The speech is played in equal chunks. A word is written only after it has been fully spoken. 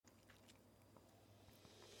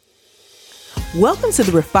Welcome to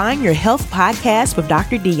the Refine Your Health podcast with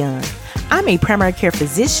Dr. Dion. I'm a primary care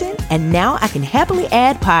physician, and now I can happily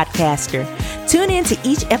add podcaster. Tune in to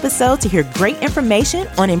each episode to hear great information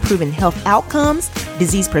on improving health outcomes,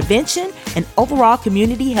 disease prevention, and overall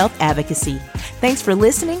community health advocacy. Thanks for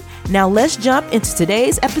listening. Now let's jump into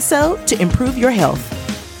today's episode to improve your health.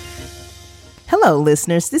 Hello,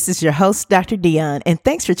 listeners. This is your host, Dr. Dion, and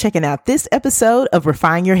thanks for checking out this episode of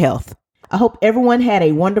Refine Your Health. I hope everyone had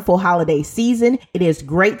a wonderful holiday season. It is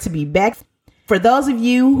great to be back. For those of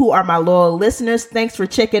you who are my loyal listeners, thanks for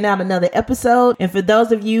checking out another episode. And for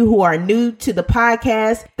those of you who are new to the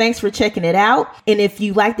podcast, thanks for checking it out. And if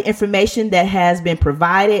you like the information that has been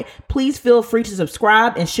provided, please feel free to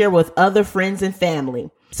subscribe and share with other friends and family.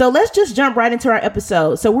 So let's just jump right into our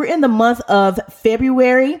episode. So we're in the month of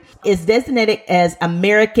February. It's designated as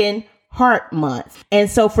American Heart Month.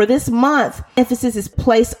 And so for this month, emphasis is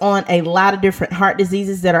placed on a lot of different heart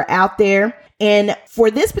diseases that are out there. And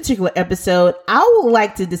for this particular episode, I would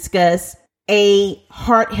like to discuss a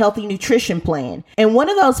heart healthy nutrition plan. And one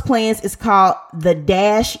of those plans is called the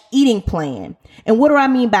DASH eating plan. And what do I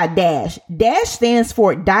mean by DASH? DASH stands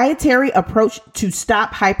for Dietary Approach to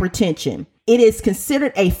Stop Hypertension. It is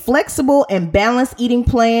considered a flexible and balanced eating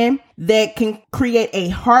plan that can create a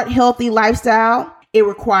heart healthy lifestyle. It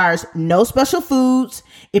requires no special foods.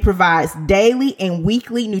 It provides daily and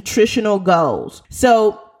weekly nutritional goals.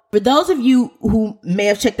 So for those of you who may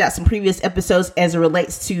have checked out some previous episodes as it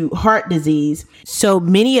relates to heart disease, so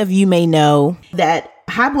many of you may know that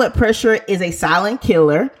high blood pressure is a silent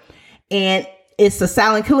killer. And it's a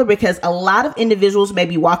silent killer because a lot of individuals may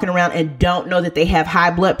be walking around and don't know that they have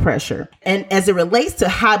high blood pressure. And as it relates to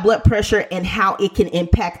high blood pressure and how it can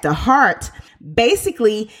impact the heart,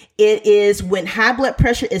 basically, it is when high blood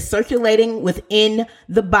pressure is circulating within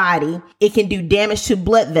the body, it can do damage to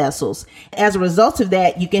blood vessels. As a result of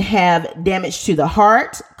that, you can have damage to the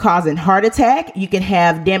heart, causing heart attack. You can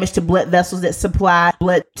have damage to blood vessels that supply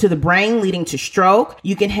blood to the brain, leading to stroke.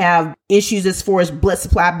 You can have issues as far as blood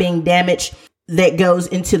supply being damaged that goes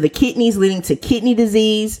into the kidneys, leading to kidney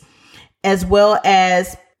disease, as well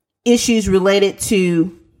as issues related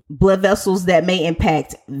to blood vessels that may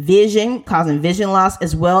impact vision, causing vision loss,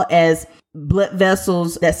 as well as blood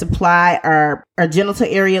vessels that supply our genital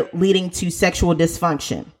area, leading to sexual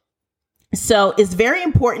dysfunction. So it's very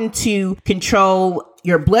important to control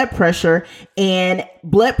your blood pressure, and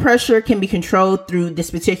blood pressure can be controlled through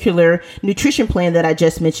this particular nutrition plan that I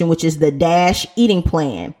just mentioned, which is the DASH eating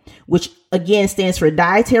plan, which again stands for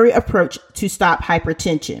Dietary Approach to Stop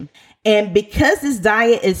Hypertension. And because this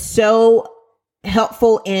diet is so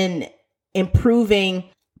helpful in improving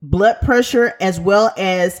blood pressure, as well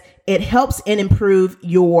as it helps and improve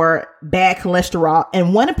your bad cholesterol.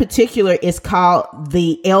 And one in particular is called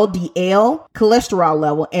the LDL cholesterol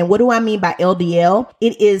level. And what do I mean by LDL?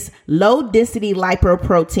 It is low density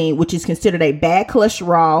lipoprotein, which is considered a bad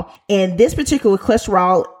cholesterol. And this particular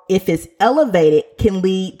cholesterol, if it's elevated, can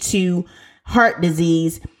lead to heart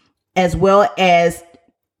disease, as well as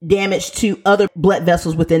damage to other blood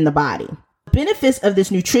vessels within the body. Benefits of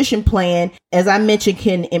this nutrition plan, as I mentioned,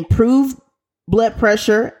 can improve blood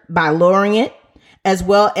pressure by lowering it, as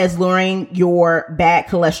well as lowering your bad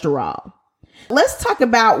cholesterol. Let's talk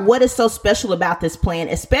about what is so special about this plan,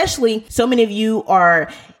 especially so many of you are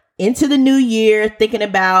into the new year thinking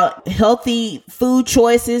about healthy food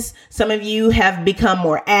choices. Some of you have become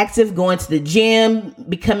more active, going to the gym,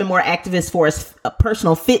 becoming more active as far as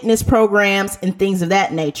personal fitness programs and things of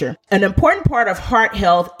that nature. An important part of heart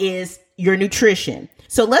health is your nutrition.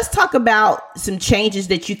 So let's talk about some changes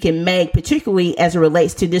that you can make, particularly as it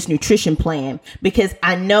relates to this nutrition plan, because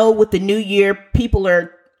I know with the new year, people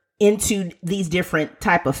are into these different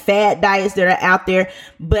type of fad diets that are out there.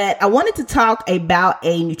 But I wanted to talk about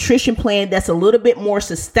a nutrition plan that's a little bit more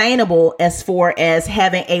sustainable as far as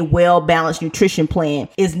having a well-balanced nutrition plan.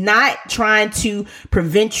 Is not trying to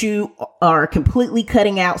prevent you or completely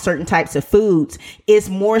cutting out certain types of foods. It's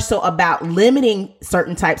more so about limiting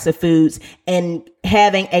certain types of foods and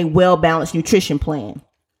having a well-balanced nutrition plan.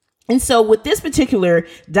 And so with this particular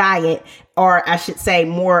diet, or I should say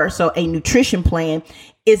more so a nutrition plan,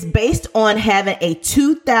 is based on having a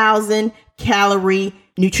 2,000 calorie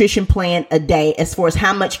nutrition plan a day as far as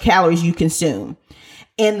how much calories you consume.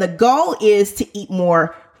 And the goal is to eat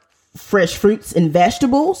more fresh fruits and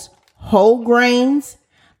vegetables, whole grains,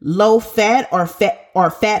 low fat or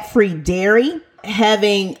fat-free dairy,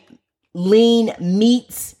 having lean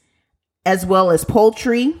meats as well as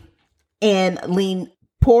poultry, and lean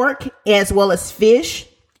pork as well as fish,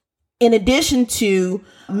 in addition to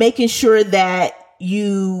making sure that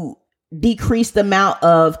you decrease the amount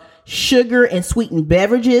of sugar and sweetened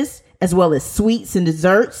beverages, as well as sweets and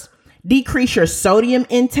desserts. Decrease your sodium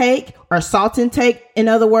intake or salt intake, in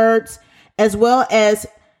other words, as well as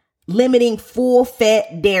limiting full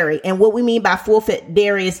fat dairy. And what we mean by full fat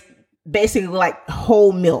dairy is basically like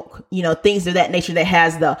whole milk, things of that nature that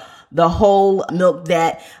has the whole milk,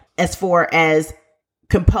 that as far as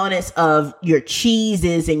components of your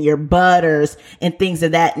cheeses and your butters and things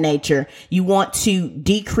of that nature. You want to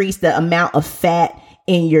decrease the amount of fat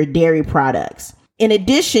in your dairy products. In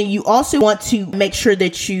addition, you also want to make sure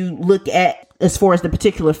that you look at, as far as the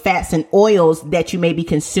particular fats and oils that you may be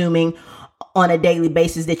consuming on a daily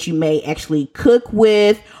basis that you may actually cook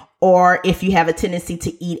with, or if you have a tendency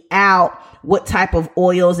to eat out, what type of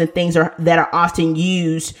oils and things that are often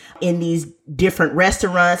used in these different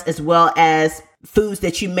restaurants, as well as foods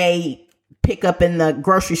that you may pick up in the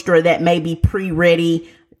grocery store that may be pre-ready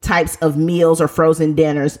types of meals or frozen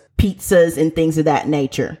dinners, pizzas and things of that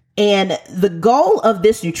nature. And the goal of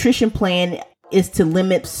this nutrition plan is to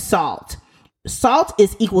limit salt. Salt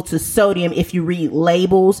is equal to sodium if you read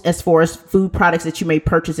labels as far as food products that you may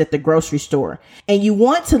purchase at the grocery store. And you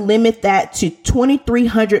want to limit that to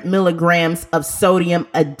 2,300 milligrams of sodium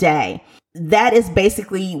a day. That is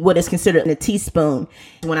basically what is considered a teaspoon.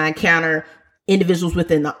 When I encounter individuals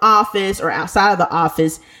within the office or outside of the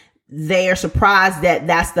office, they are surprised that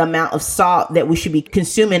that's the amount of salt that we should be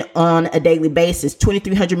consuming on a daily basis.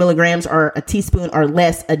 2,300 milligrams or a teaspoon or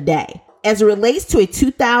less a day. As it relates to a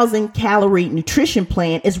 2,000 calorie nutrition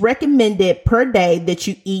plan, it's recommended per day that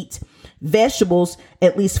you eat vegetables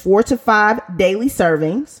at least 4 to 5 daily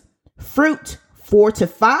servings, fruit 4 to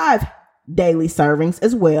 5 daily servings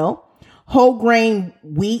as well, whole grain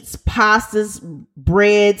wheats, pastas,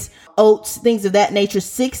 breads, oats, things of that nature,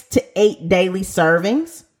 6 to 8 daily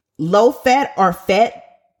servings. Low fat or fat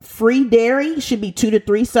free dairy should be 2 to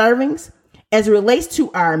 3 servings. As it relates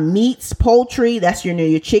to our meats, poultry, that's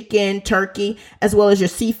your chicken, turkey, as well as your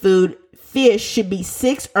seafood, fish should be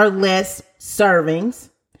 6 or less servings.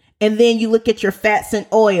 And then you look at your fats and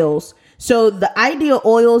oils. So the ideal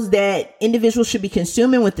oils that individuals should be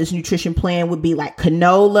consuming with this nutrition plan would be like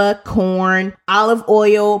canola, corn, olive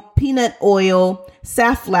oil, peanut oil,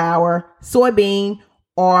 safflower, soybean,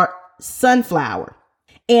 or sunflower.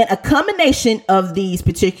 And a combination of these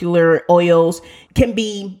particular oils can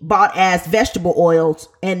be bought as vegetable oils.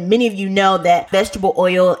 And many of you know that vegetable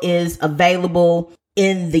oil is available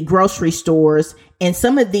in the grocery stores. And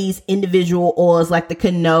some of these individual oils like the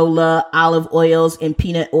canola, olive oils, and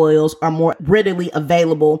peanut oils are more readily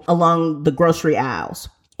available along the grocery aisles.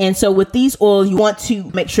 And so with these oils, you want to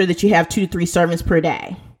make sure that you have 2 to 3 servings per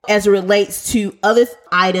day. As it relates to other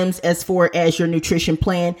items as far as your nutrition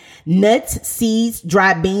plan, nuts, seeds,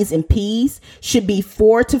 dried beans, and peas should be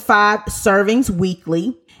 4 to 5 servings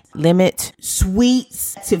weekly. Limit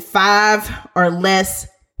sweets to 5 or less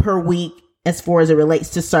per week as far as it relates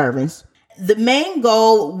to servings. The main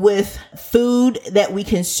goal with food that we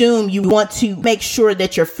consume, you want to make sure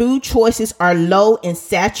that your food choices are low in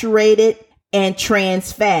saturated and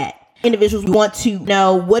trans fat. Individuals want to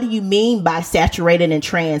know, what do you mean by saturated and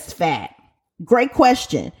trans fat? Great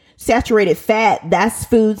question. Saturated fat, that's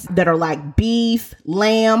foods that are like beef,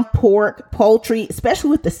 lamb, pork, poultry, especially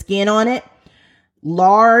with the skin on it,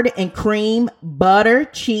 lard and cream, butter,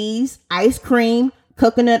 cheese, ice cream,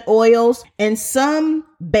 coconut oils, and some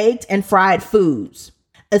baked and fried foods.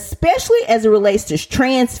 Especially as it relates to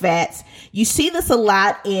trans fats, you see this a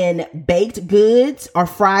lot in baked goods or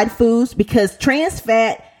fried foods because trans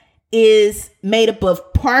fat is made up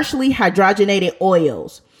of partially hydrogenated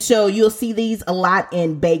oils. So you'll see these a lot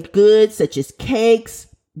in baked goods such as cakes,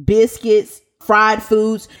 biscuits, fried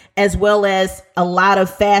foods, as well as a lot of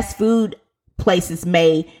fast food places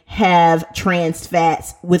may have trans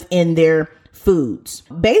fats within their foods.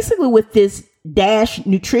 Basically, with this DASH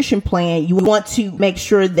nutrition plan, you want to make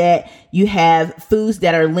sure that you have foods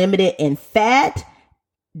that are limited in fat,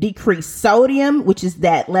 decrease sodium, which is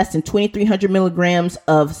that less than 2,300 milligrams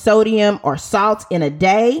of sodium or salt in a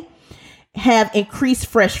day, have increased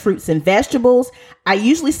fresh fruits and vegetables. I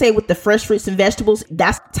usually say with the fresh fruits and vegetables,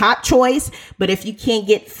 that's top choice. But if you can't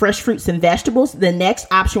get fresh fruits and vegetables, the next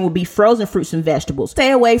option will be frozen fruits and vegetables.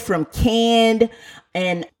 Stay away from canned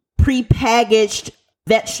and prepackaged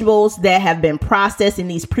vegetables that have been processed in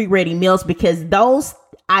these pre-ready meals because those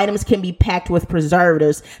items can be packed with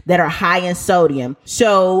preservatives that are high in sodium.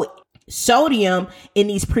 So sodium in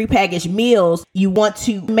these prepackaged meals, you want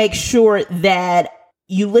to make sure that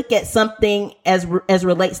you look at something as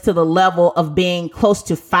relates to the level of being close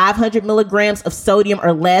to 500 milligrams of sodium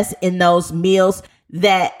or less in those meals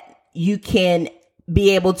that you can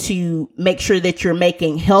be able to make sure that you're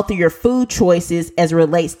making healthier food choices as it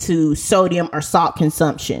relates to sodium or salt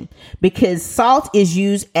consumption, because salt is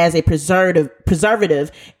used as a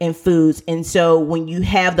preservative in foods. And so when you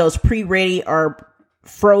have those pre-ready or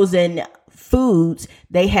frozen foods,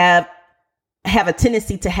 they have a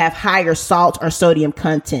tendency to have higher salt or sodium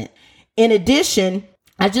content. In addition,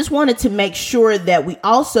 I just wanted to make sure that we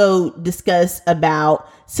also discuss about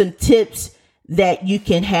some tips that you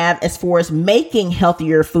can have as far as making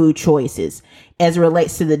healthier food choices as it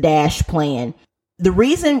relates to the DASH plan. The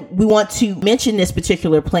reason we want to mention this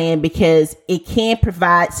particular plan because it can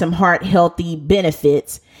provide some heart healthy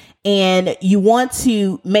benefits, and you want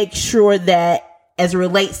to make sure that as it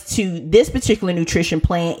relates to this particular nutrition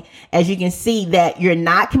plan, as you can see, that you're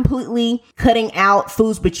not completely cutting out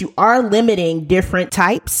foods, but you are limiting different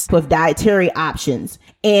types of dietary options.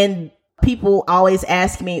 And people always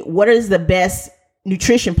ask me, what is the best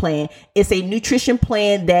nutrition plan? It's a nutrition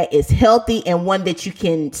plan that is healthy and one that you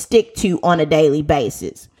can stick to on a daily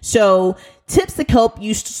basis. So tips to help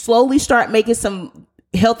you slowly start making some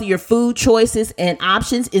healthier food choices and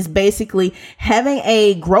options is basically having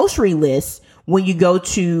a grocery list when you go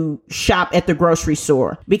to shop at the grocery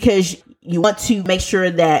store, because you want to make sure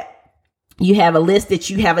that you have a list that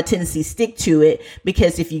you have a tendency to stick to it,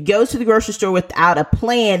 because if you go to the grocery store without a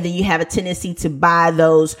plan, then you have a tendency to buy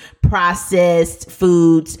those processed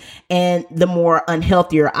foods and the more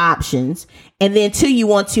unhealthier options. And then two, you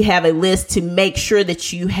want to have a list to make sure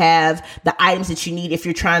that you have the items that you need if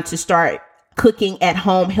you're trying to start cooking at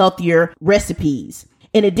home healthier recipes.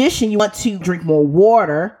 In addition, you want to drink more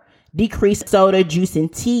water, decrease soda, juice,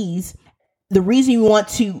 and teas. The reason you want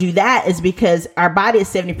to do that is because our body is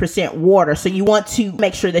 70% water. So you want to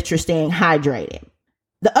make sure that you're staying hydrated.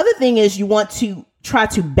 The other thing is you want to try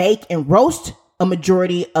to bake and roast a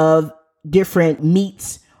majority of different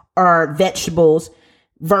meats or vegetables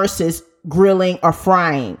versus grilling or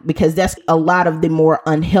frying, because that's a lot of the more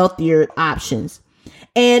unhealthier options.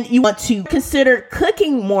 And you want to consider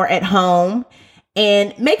cooking more at home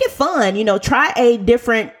and make it fun. Try a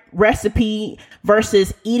different recipe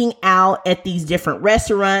versus eating out at these different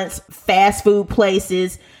restaurants, fast food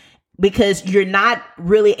places, because you're not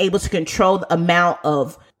really able to control the amount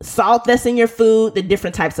of salt that's in your food, the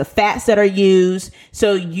different types of fats that are used.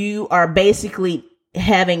 So you are basically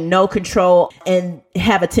having no control and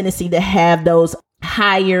have a tendency to have those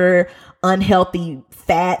higher unhealthy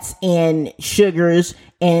fats and sugars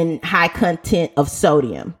and high content of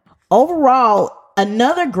sodium. Overall,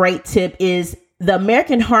 another great tip is the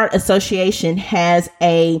American Heart Association has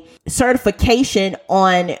a certification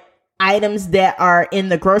on items that are in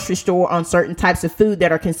the grocery store on certain types of food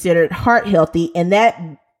that are considered heart healthy. And that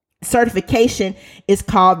certification is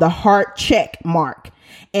called the Heart Check Mark.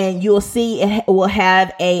 And you'll see it will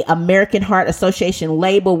have a American Heart Association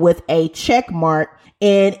label with a check mark.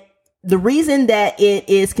 And the reason that it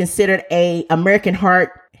is considered a American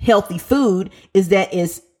Heart healthy food is that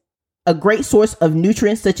it's a great source of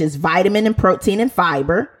nutrients such as vitamin and protein and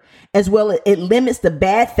fiber, as well as it limits the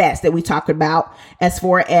bad fats that we talked about as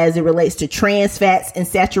far as it relates to trans fats and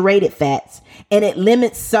saturated fats, and it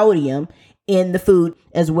limits sodium in the food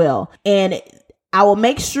as well. And I will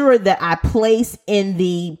make sure that I place in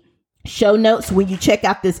the show notes when you check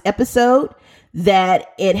out this episode that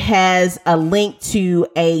it has a link to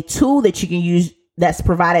a tool that you can use that's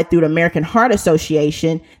provided through the American Heart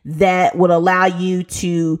Association that would allow you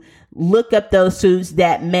to look up those foods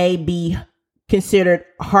that may be considered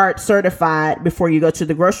heart certified before you go to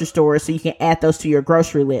the grocery store, so you can add those to your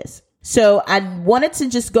grocery list. So I wanted to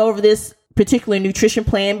just go over this particular nutrition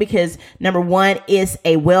plan because number one, is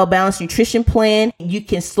a well-balanced nutrition plan. You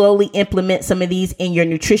can slowly implement some of these in your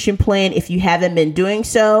nutrition plan if you haven't been doing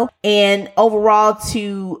so. And overall,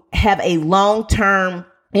 to have a long-term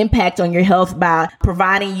impact on your health by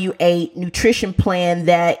providing you a nutrition plan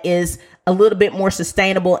that is a little bit more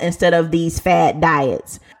sustainable instead of these fad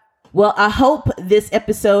diets. Well, I hope this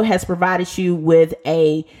episode has provided you with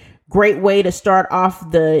a great way to start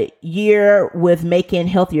off the year with making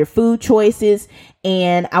healthier food choices.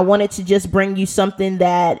 And I wanted to just bring you something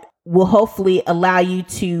that will hopefully allow you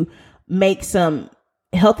to make some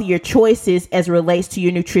healthier choices as it relates to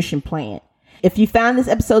your nutrition plan. If you found this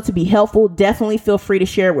episode to be helpful, definitely feel free to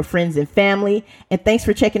share it with friends and family. And thanks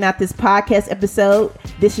for checking out this podcast episode.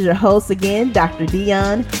 This is your host again, Dr.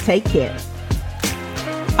 Dion. Take care.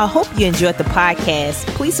 I hope you enjoyed the podcast.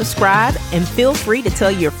 Please subscribe and feel free to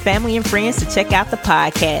tell your family and friends to check out the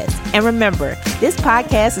podcast. And remember, this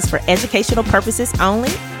podcast is for educational purposes only,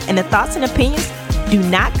 and the thoughts and opinions do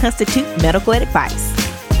not constitute medical advice.